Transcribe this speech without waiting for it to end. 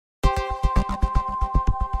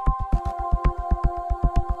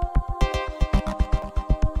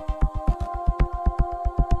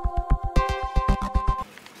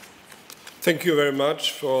Thank you very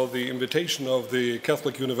much for the invitation of the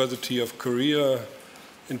Catholic University of Korea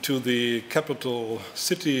into the capital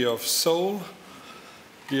city of Seoul.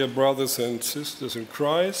 Dear brothers and sisters in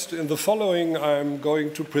Christ, in the following I'm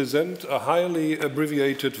going to present a highly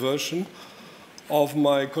abbreviated version of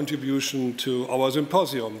my contribution to our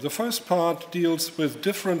symposium. The first part deals with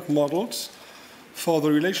different models for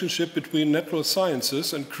the relationship between natural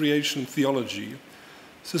sciences and creation theology.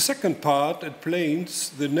 The second part explains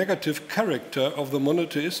the negative character of the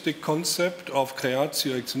monotheistic concept of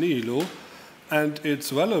Creatio ex nihilo and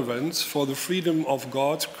its relevance for the freedom of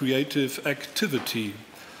God's creative activity.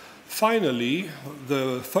 Finally,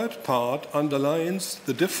 the third part underlines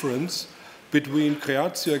the difference between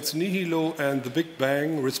Creatio ex nihilo and the Big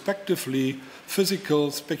Bang, respectively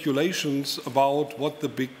physical speculations about what the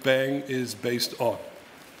Big Bang is based on.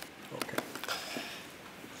 Okay.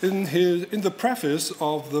 In the preface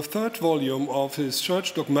of the third volume of his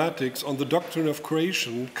Church Dogmatics on the Doctrine of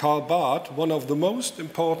Creation, Karl Barth, one of the most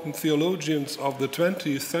important theologians of the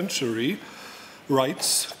 20th century,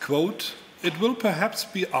 writes, quote, "It will perhaps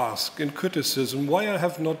be asked in criticism why I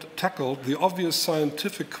have not tackled the obvious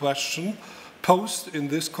scientific question posed in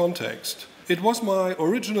this context. It was my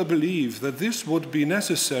original belief that this would be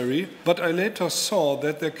necessary, but I later saw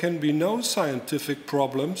that there can be no scientific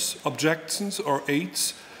problems, objections, or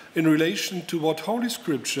aids in relation to what Holy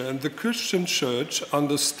Scripture and the Christian Church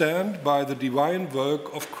understand by the divine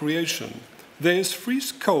work of creation. There is free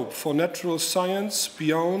scope for natural science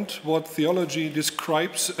beyond what theology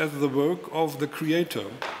describes as the work of the Creator.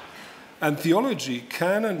 And theology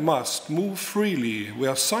can and must move freely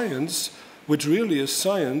where science, which really is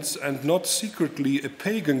science and not secretly a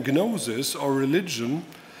pagan gnosis or religion,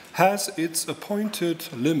 has its appointed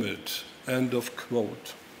limit." End of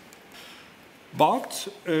quote. Barth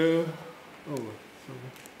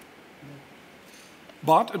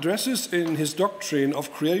addresses in his doctrine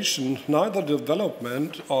of creation neither the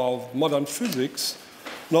development of modern physics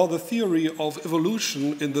nor the theory of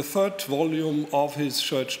evolution in the third volume of his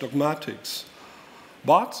Church Dogmatics.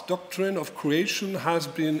 Barth's doctrine of creation has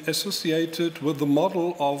been associated with the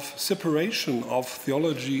model of separation of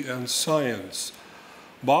theology and science.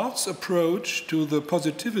 Barth's approach to the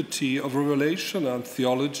positivity of revelation and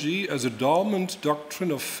theology as a dormant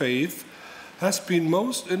doctrine of faith has been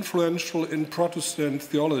most influential in Protestant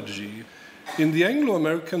theology. In the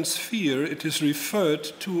Anglo-American sphere, it is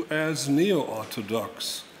referred to as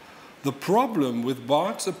neo-orthodox. The problem with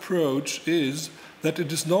Barth's approach is that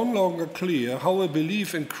it is no longer clear how a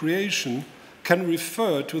belief in creation can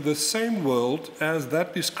refer to the same world as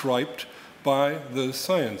that described by the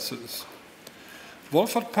sciences.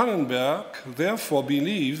 Wolfhard Pannenberg therefore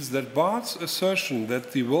believes that Barth's assertion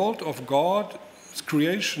that the world of God's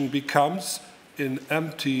creation becomes an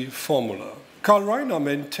empty formula. Karl Rahner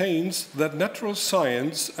maintains that natural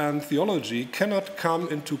science and theology cannot come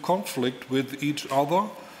into conflict with each other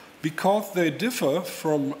because they differ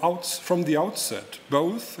from the outset,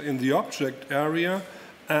 both in the object area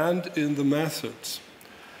and in the methods.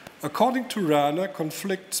 According to Rahner,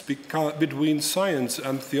 conflicts between science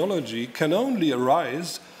and theology can only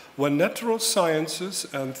arise when natural sciences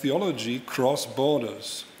and theology cross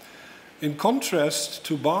borders. In contrast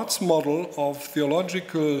to Barth's model of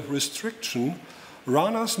theological restriction,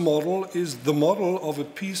 Rahner's model is the model of a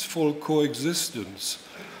peaceful coexistence.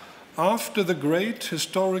 After the great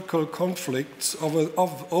historical conflicts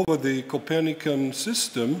over the Copernican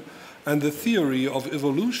system and the theory of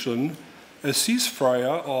evolution, a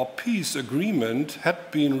ceasefire or peace agreement had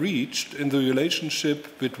been reached in the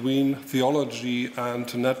relationship between theology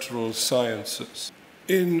and natural sciences.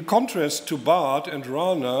 In contrast to Barth and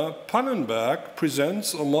Rahner, Pannenberg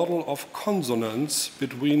presents a model of consonance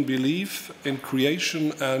between belief in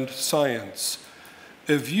creation and science,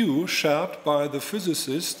 a view shared by the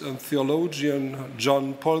physicist and theologian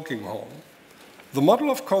John Polkinghorne. The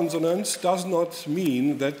model of consonance does not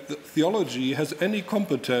mean that theology has any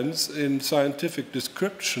competence in scientific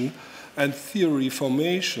description and theory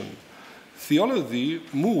formation. Theology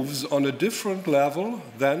moves on a different level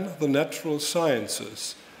than the natural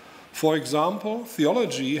sciences. For example,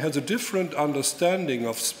 theology has a different understanding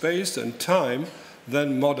of space and time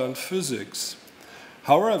than modern physics.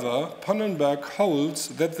 However, Pannenberg holds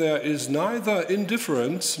that there is neither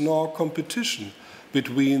indifference nor competition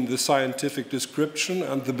between the scientific description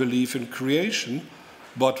and the belief in creation,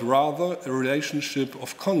 but rather a relationship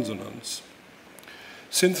of consonance.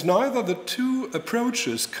 Since neither the two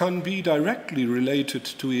approaches can be directly related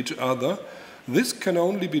to each other, this can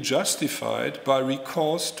only be justified by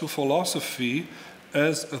recourse to philosophy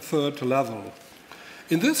as a third level.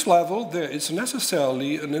 In this level, there is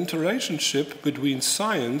necessarily an interrelationship between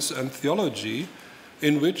science and theology,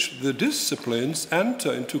 in which the disciplines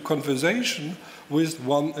enter into conversation with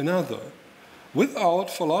one another. Without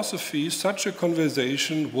philosophy, such a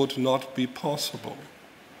conversation would not be possible.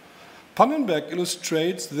 Pannenberg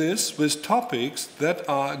illustrates this with topics that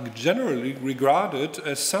are generally regarded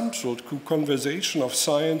as central to conversation of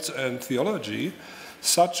science and theology,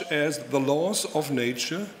 such as the laws of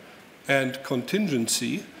nature and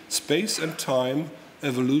contingency, space and time,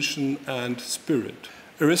 evolution and spirit.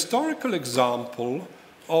 A historical example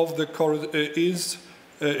of the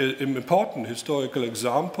an important historical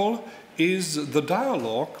example is the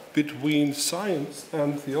dialogue between science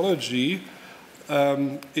and theology,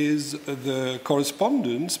 is the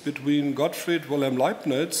correspondence between Gottfried Wilhelm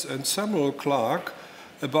Leibniz and Samuel Clarke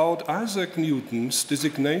about Isaac Newton's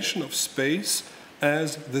designation of space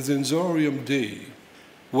as the sensorium Dei,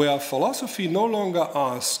 where philosophy no longer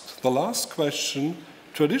asked the last question,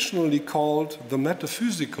 traditionally called the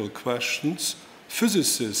metaphysical questions.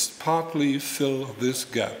 Physicists partly fill this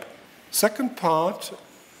gap. Second part,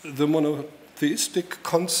 the monotheistic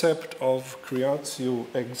concept of Creatio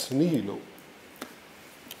ex nihilo.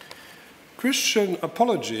 Christian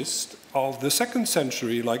apologists of the 2nd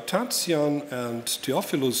century, like Tertullian and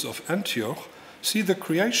Theophilus of Antioch, see the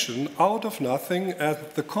creation out of nothing as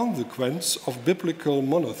the consequence of biblical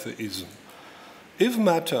monotheism. If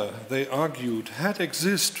matter, they argued, had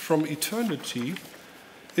existed from eternity,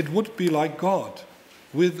 it would be like God,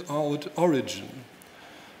 without origin.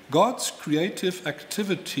 God's creative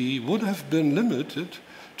activity would have been limited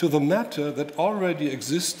to the matter that already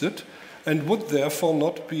existed and would therefore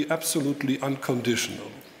not be absolutely unconditional.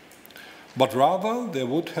 But rather, there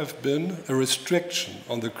would have been a restriction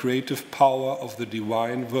on the creative power of the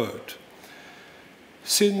divine word.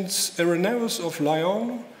 Since Irenaeus of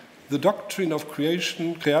Lyon, the doctrine of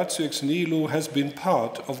creation, Creatio ex nihilo, has been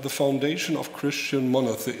part of the foundation of Christian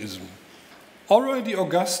monotheism. Already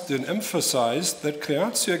Augustine emphasized that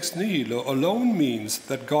Creatio ex nihilo alone means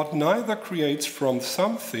that God neither creates from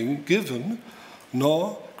something given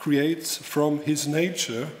nor creates from his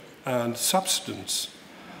nature and substance.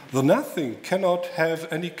 The nothing cannot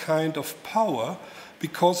have any kind of power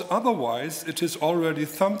because otherwise it is already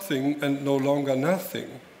something and no longer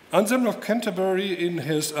nothing. Anselm of Canterbury, in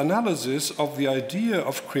his analysis of the idea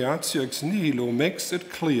of Creatio ex nihilo, makes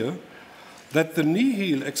it clear that the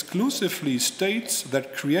nihil exclusively states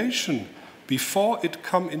that creation before it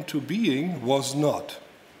come into being was not,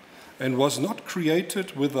 and was not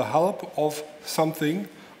created with the help of something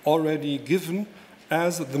already given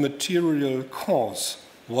as the material cause,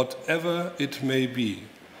 whatever it may be.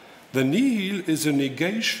 The nihil is a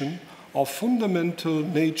negation of fundamental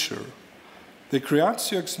nature. The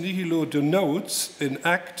Creatio ex nihilo denotes an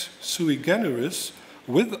act sui generis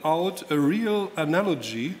without a real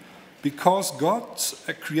analogy, because God's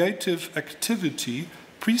creative activity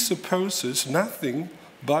presupposes nothing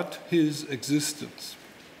but his existence.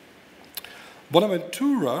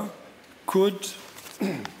 Bonaventura could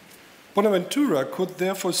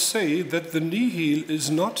therefore say that the nihil is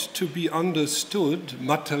not to be understood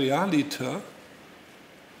materialiter,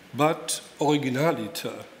 but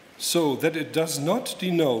originaliter, so that it does not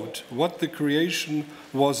denote what the creation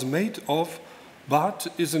was made of, but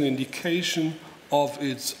is an indication of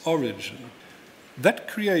its origin. That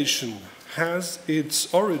creation has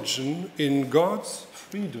its origin in God's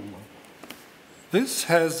freedom. This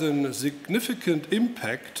has a significant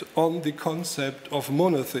impact on the concept of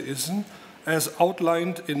monotheism as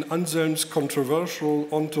outlined in Anselm's controversial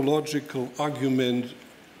ontological argument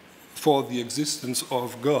for the existence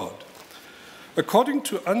of God. According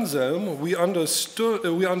to Anselm, we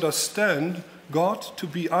understand God to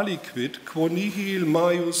be aliquid quo nihil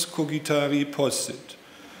maius cogitari possit.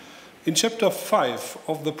 In chapter 5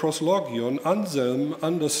 of the Proslogion, Anselm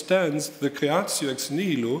understands the Creatio ex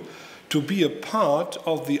nihilo to be a part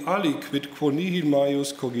of the aliquid quo nihil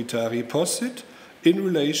maius cogitari possit in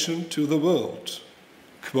relation to the world.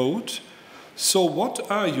 Quote, "So what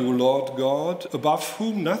are you, Lord God, above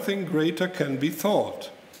whom nothing greater can be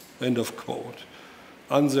thought?" End of quote.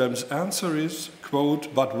 Anselm's answer is,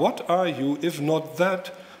 quote, "But what are you if not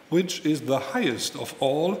that which is the highest of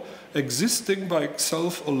all, existing by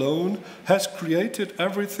itself alone, has created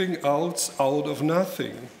everything else out of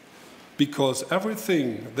nothing? Because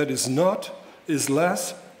everything that is not is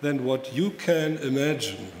less than what you can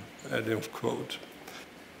imagine." End of quote.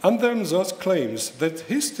 Anselm thus claims that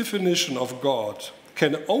his definition of God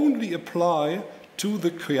can only apply to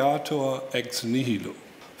the Creator ex nihilo.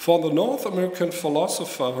 For the North American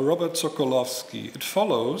philosopher Robert Sokolowski, it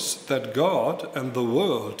follows that God and the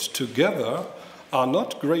world together are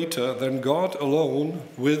not greater than God alone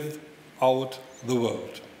without the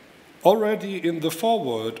world. Already in the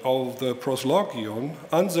foreword of the Proslogion,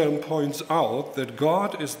 Anselm points out that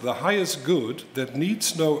God is the highest good that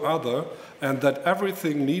needs no other and that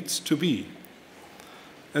everything needs to be.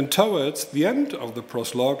 And towards the end of the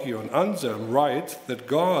Proslogion, Anselm writes that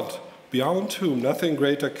God, beyond whom nothing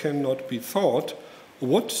greater cannot be thought,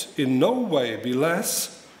 would in no way be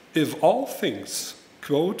less if all things,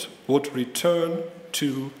 quote, would return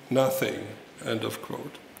to nothing, end of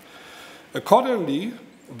quote. Accordingly,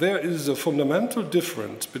 there is a fundamental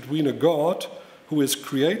difference between a God who is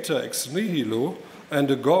creator ex nihilo and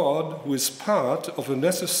a God who is part of a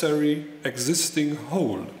necessary existing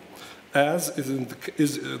whole, as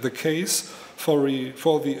is the case for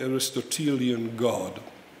the Aristotelian God.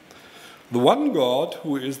 The one God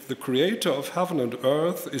who is the creator of heaven and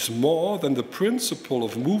earth is more than the principle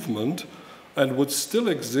of movement and would still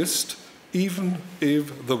exist even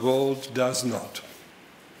if the world does not.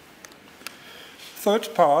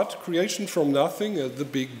 Third part, creation from nothing at the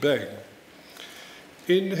Big Bang.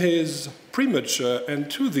 In his premature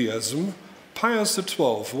enthusiasm, Pius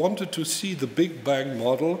XII wanted to see the Big Bang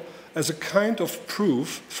model as a kind of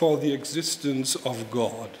proof for the existence of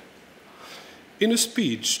God. In a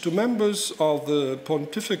speech to members of the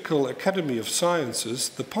Pontifical Academy of Sciences,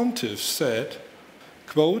 the pontiff said,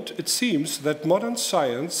 quote, "It seems that modern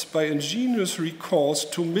science, by ingenious recourse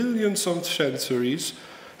to millions of centuries,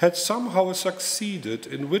 had somehow succeeded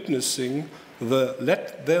in witnessing the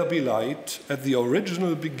let there be light at the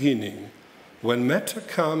original beginning, when matter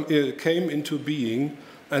came into being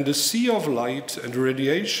and a sea of light and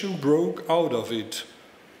radiation broke out of it.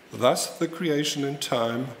 Thus the creation in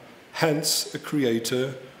time, hence a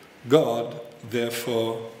creator, God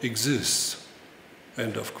therefore exists."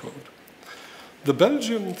 End of quote. The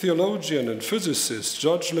Belgian theologian and physicist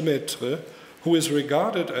Georges Lemaitre, who is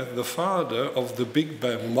regarded as the father of the Big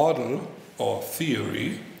Bang model or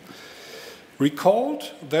theory,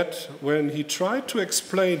 recalled that when he tried to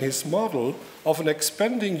explain his model of an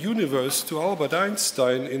expanding universe to Albert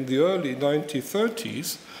Einstein in the early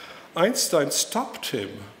 1930s, Einstein stopped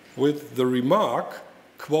him with the remark,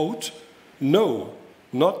 quote, "No,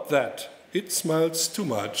 not that. It smells too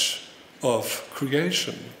much of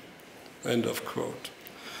creation." End of quote.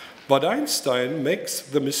 But Einstein makes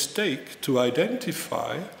the mistake to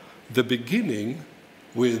identify the beginning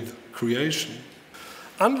with creation.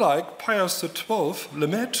 Unlike Pius XII,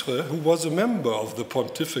 Lemaitre, who was a member of the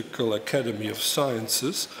Pontifical Academy of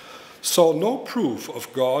Sciences, saw no proof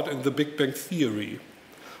of God in the Big Bang theory.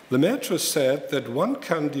 Lemaitre said that one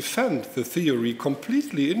can defend the theory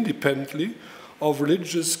completely independently of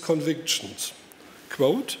religious convictions.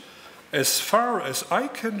 Quote, "As far as I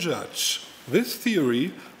can judge, this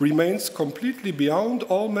theory remains completely beyond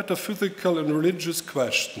all metaphysical and religious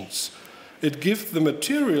questions. It gives the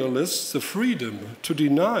materialists the freedom to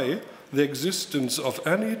deny the existence of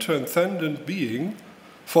any transcendent being.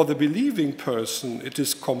 For the believing person, it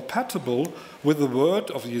is compatible with the word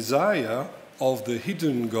of Isaiah of the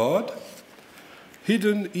hidden God,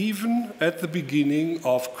 hidden even at the beginning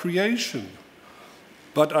of creation.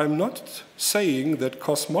 But I'm not saying that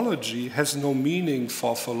cosmology has no meaning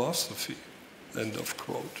for philosophy." End of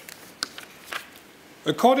quote.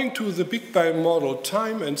 According to the Big Bang model,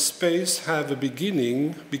 time and space have a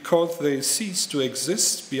beginning because they cease to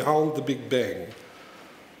exist beyond the Big Bang.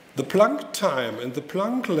 The Planck time and the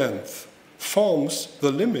Planck length forms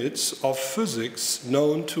the limits of physics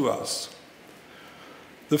known to us.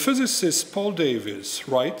 The physicist Paul Davies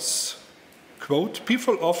writes, quote,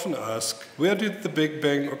 "People often ask, where did the Big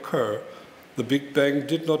Bang occur? The Big Bang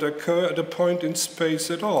did not occur at a point in space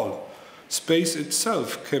at all. Space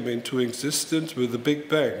itself came into existence with the Big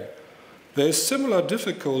Bang. There is similar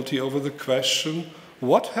difficulty over the question,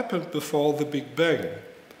 what happened before the Big Bang?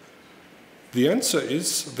 The answer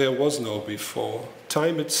is there was no before.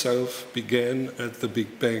 Time itself began at the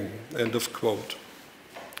Big Bang." End of quote.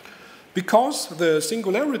 Because the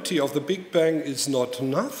singularity of the Big Bang is not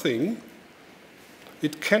nothing,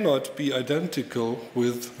 it cannot be identical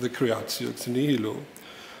with the Creatio ex nihilo.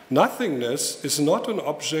 Nothingness is not an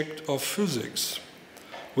object of physics,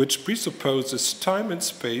 which presupposes time and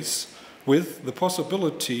space with the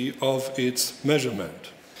possibility of its measurement.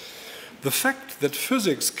 The fact that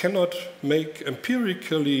physics cannot make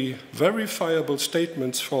empirically verifiable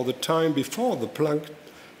statements for the time before the Planck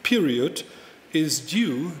period is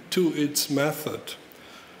due to its method.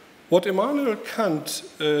 What Immanuel Kant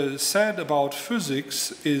said about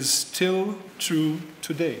physics is still true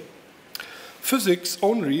today. Physics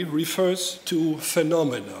only refers to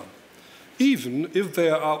phenomena, even if they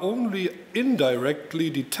are only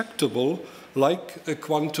indirectly detectable like a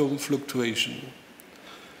quantum fluctuation.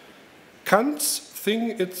 Kant's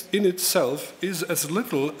thing in itself is as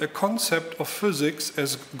little a concept of physics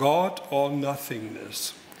as God or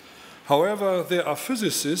nothingness. However, there are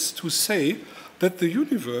physicists who say that the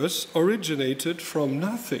universe originated from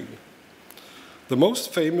nothing. The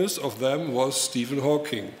most famous of them was Stephen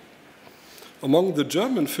Hawking. Among the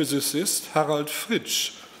German physicists, Harald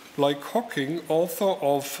Fritsch, like Hawking, author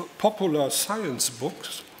of popular science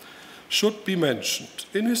books, should be mentioned.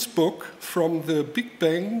 In his book, From the Big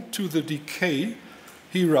Bang to the Decay,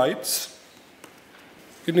 he writes,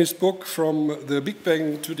 Fritsch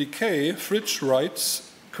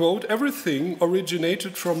writes, quote, "Everything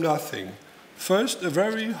originated from nothing. First, a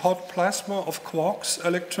very hot plasma of quarks,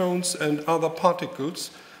 electrons, and other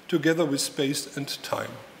particles, together with space and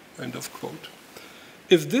time," end of quote.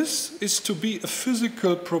 If this is to be a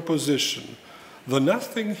physical proposition, the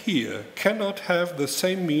nothing here cannot have the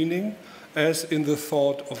same meaning as in the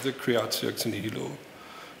thought of the Creatio ex nihilo.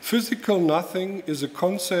 Physical nothing is a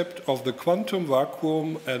concept of the quantum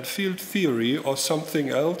vacuum and field theory or something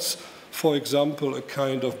else, for example, a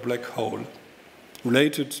kind of black hole,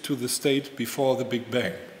 related to the state before the Big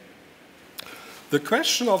Bang. The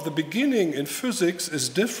question of the beginning in physics is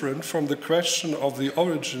different from the question of the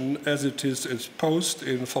origin as it is posed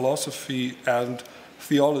in philosophy and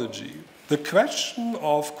theology. The question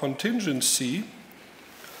of contingency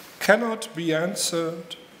cannot be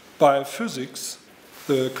answered by physics.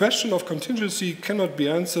 The question of contingency cannot be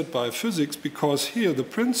answered by physics because here the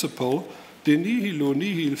principle de nihilo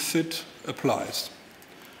nihil fit applies.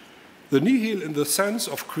 The nihil in the sense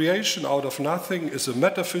of creation out of nothing is a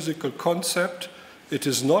metaphysical concept. It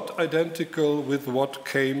is not identical with what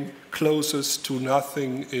came closest to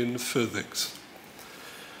nothing in physics.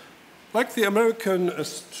 Like the American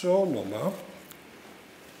astronomer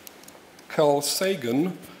Carl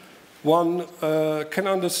Sagan, one can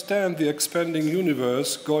understand the expanding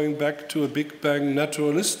universe going back to a Big Bang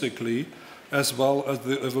naturalistically, as well as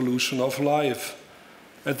the evolution of life.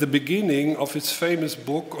 At the beginning of his famous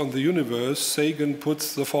book on the universe, Sagan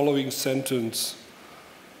puts the following sentence,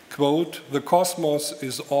 quote, "The cosmos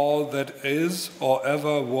is all that is, or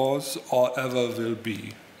ever was, or ever will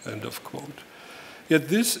be," end of quote. Yet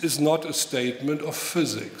this is not a statement of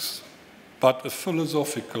physics, but a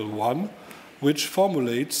philosophical one, which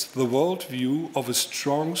formulates the worldview of a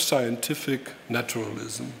strong scientific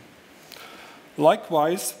naturalism.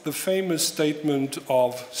 Likewise, the famous statement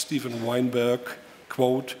of Steven Weinberg,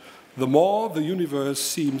 quote, "The more the universe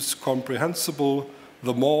seems comprehensible,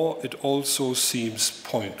 the more it also seems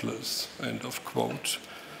pointless," end of quote.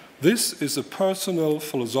 This is a personal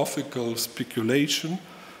philosophical speculation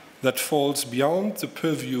that falls beyond the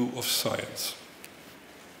purview of science.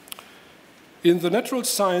 In the natural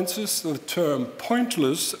sciences, the term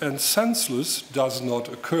pointless and senseless does not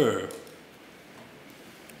occur.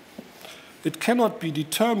 It cannot be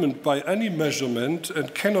determined by any measurement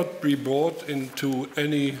and cannot be brought into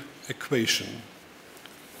any equation.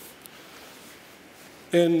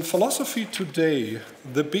 In philosophy today,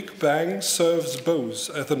 the Big Bang serves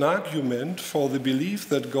both as an argument for the belief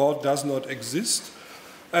that God does not exist,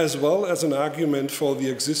 as well as an argument for the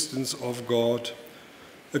existence of God.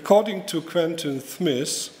 According to Quentin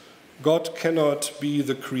Smith, God cannot be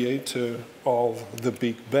the creator of the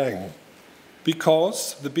Big Bang,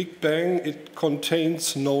 because the Big Bang, it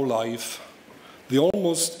contains no life. The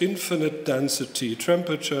almost infinite density,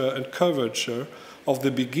 temperature, and curvature of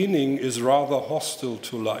the beginning is rather hostile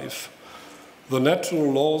to life. The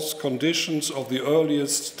natural laws, conditions of the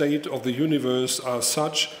earliest state of the universe are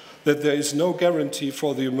such that there is no guarantee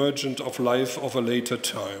for the emergence of life of a later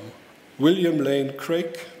time. William Lane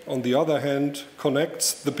Craig, on the other hand,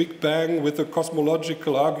 connects the Big Bang with a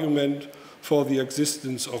cosmological argument for the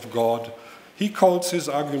existence of God. He calls his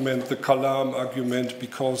argument the Kalam argument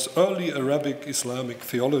because early Arabic Islamic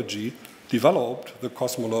theology developed the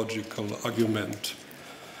cosmological argument.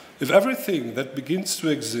 If everything that begins to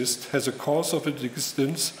exist has a cause of its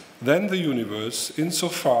existence, then the universe,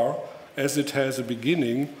 insofar as it has a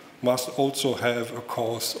beginning, must also have a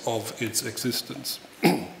cause of its existence.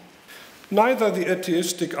 Neither the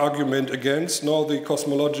atheistic argument against nor the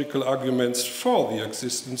cosmological arguments for the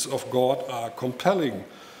existence of God are compelling,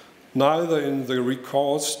 neither in the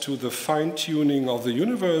recourse to the fine-tuning of the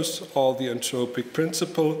universe or the entropic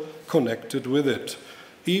principle connected with it.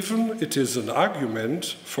 Even it is an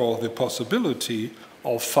argument for the possibility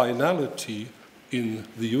of finality in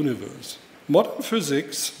the universe. Modern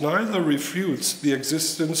physics neither refutes the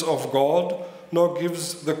existence of God nor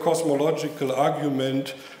gives the cosmological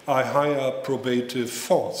argument a higher probative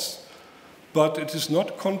force. But it is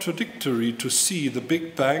not contradictory to see the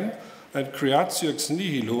Big Bang and Creatio ex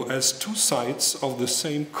nihilo as two sides of the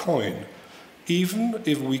same coin, even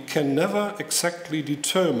if we can never exactly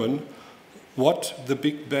determine what the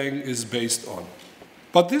Big Bang is based on.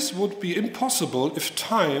 But this would be impossible if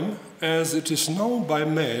time, as it is known by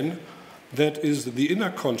man, that is the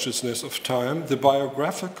inner consciousness of time, the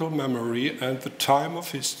biographical memory, and the time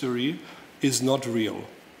of history, is not real.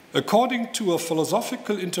 According to a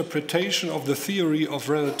philosophical interpretation of the theory of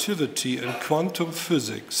relativity and quantum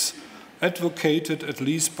physics, advocated at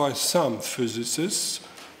least by some physicists,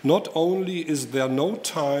 not only is there no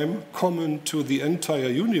time common to the entire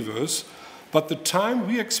universe, but the time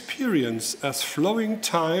we experience as flowing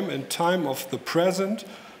time and time of the present,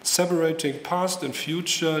 separating past and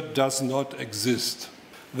future, does not exist.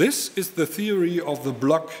 This is the theory of the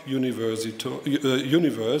block universe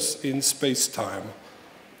in space-time.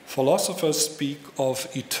 Philosophers speak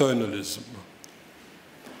of eternalism.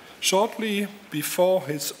 Shortly before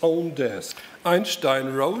his own death,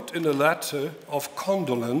 Einstein wrote in a letter of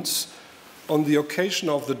condolence on the occasion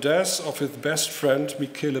of the death of his best friend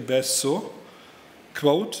Michele Besso,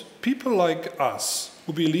 quote, "People like us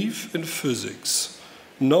who believe in physics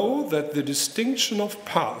know that the distinction of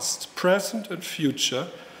past, present, and future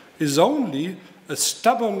is only a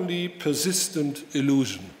stubbornly persistent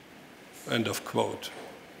illusion," end of quote.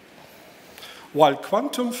 While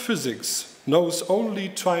quantum physics knows only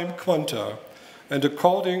time quanta, and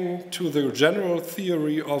according to the general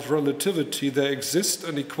theory of relativity, there exists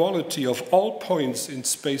an equality of all points in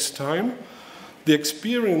space-time, the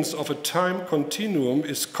experience of a time continuum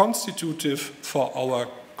is constitutive for our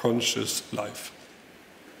conscious life.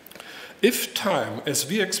 If time, as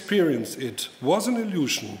we experience it, was an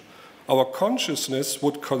illusion, our consciousness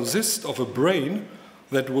would consist of a brain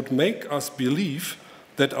that would make us believe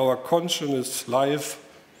that our conscious life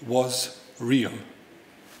was real.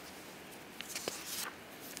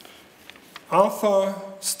 Arthur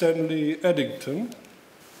Stanley Eddington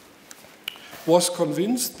was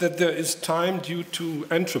convinced that there is time due to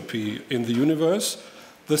entropy in the universe.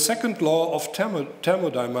 The second law of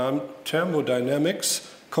thermodynamics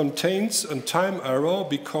contains a time error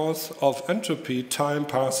because of entropy, time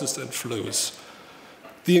passes and flows.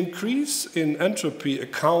 The increase in entropy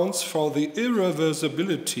accounts for the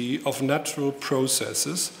irreversibility of natural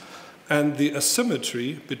processes and the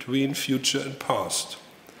asymmetry between future and past.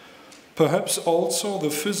 Perhaps also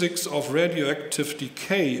the physics of radioactive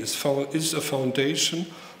decay is a foundation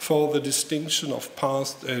for the distinction of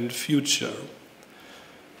past and future.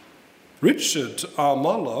 Richard R.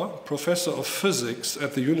 Muller, professor of physics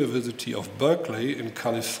at the University of Berkeley in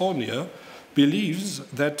California, believes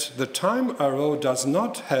that the time arrow does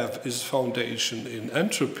not have its foundation in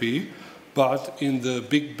entropy, but in the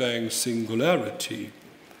Big Bang singularity,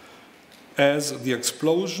 as the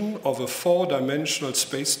explosion of a four-dimensional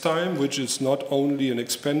space-time, which is not only an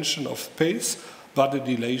expansion of space, but a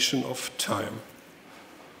dilation of time.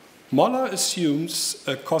 Muller assumes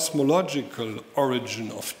a cosmological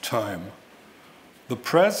origin of time. The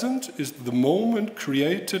present is the moment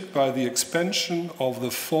created by the expansion of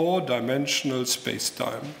the four-dimensional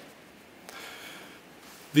space-time.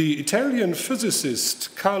 The Italian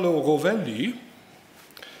physicist Carlo Rovelli,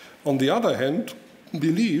 on the other hand,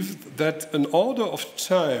 believed that an order of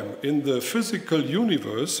time in the physical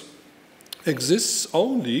universe exists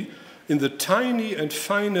only in the tiny and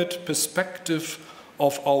finite perspective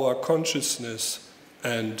of our consciousness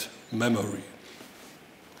and memory.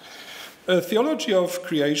 A theology of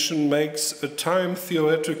creation makes a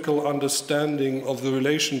time-theoretical understanding of the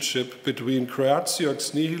relationship between Creatio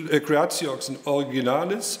ex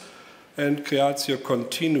originalis and Creatio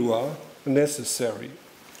continua necessary.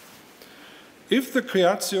 If the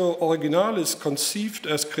Creatio originalis conceived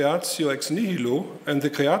as Creatio ex nihilo and the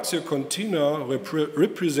Creatio continua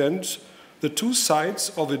represent the two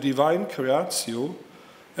sides of a divine Creatio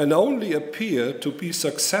and only appear to be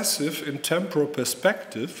successive in temporal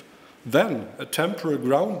perspective, then a temporal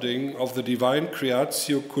grounding of the divine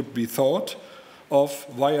Creatio could be thought of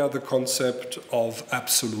via the concept of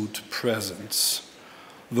absolute presence.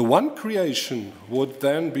 The one creation would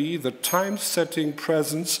then be the time-setting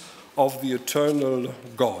presence of the eternal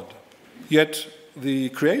God. Yet the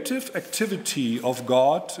creative activity of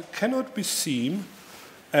God cannot be seen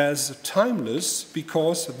as timeless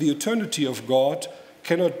because the eternity of God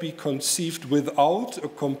cannot be conceived without a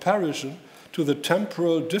comparison to the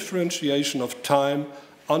temporal differentiation of time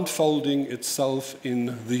unfolding itself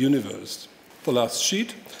in the universe. The last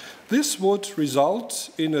sheet. This would result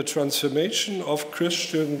in a transformation of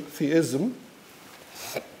Christian theism,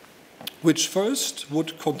 which first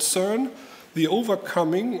would concern the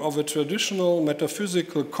overcoming of a traditional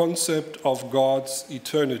metaphysical concept of God's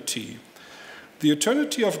eternity. The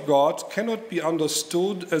eternity of God cannot be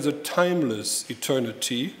understood as a timeless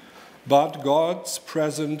eternity, but God's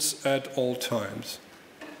presence at all times.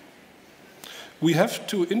 We have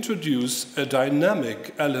to introduce a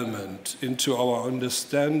dynamic element into our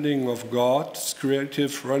understanding of God's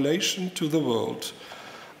creative relation to the world.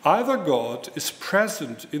 Either God is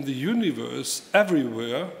present in the universe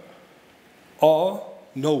everywhere or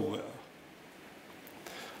nowhere.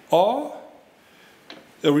 Or,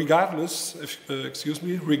 regardless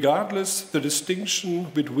the distinction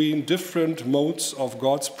between different modes of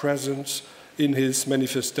God's presence in his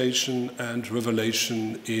manifestation and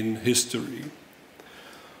revelation in history.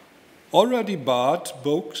 Already Barth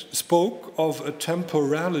spoke of a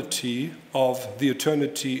temporality of the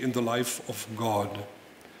eternity in the life of God.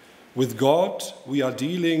 With God, we are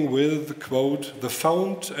dealing with, quote, the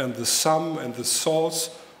fount and the sum and the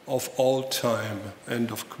source of all time,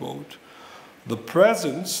 end of quote. The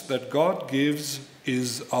presence that God gives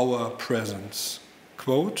is our presence.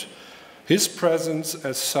 Quote, his presence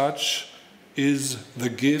as such is the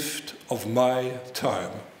gift of my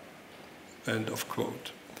time, end of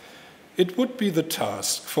quote. It would be the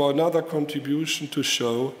task for another contribution to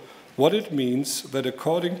show what it means that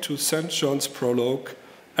according to St. John's prologue,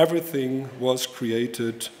 everything was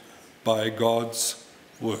created by God's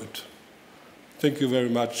word. Thank you very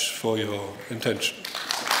much for your attention.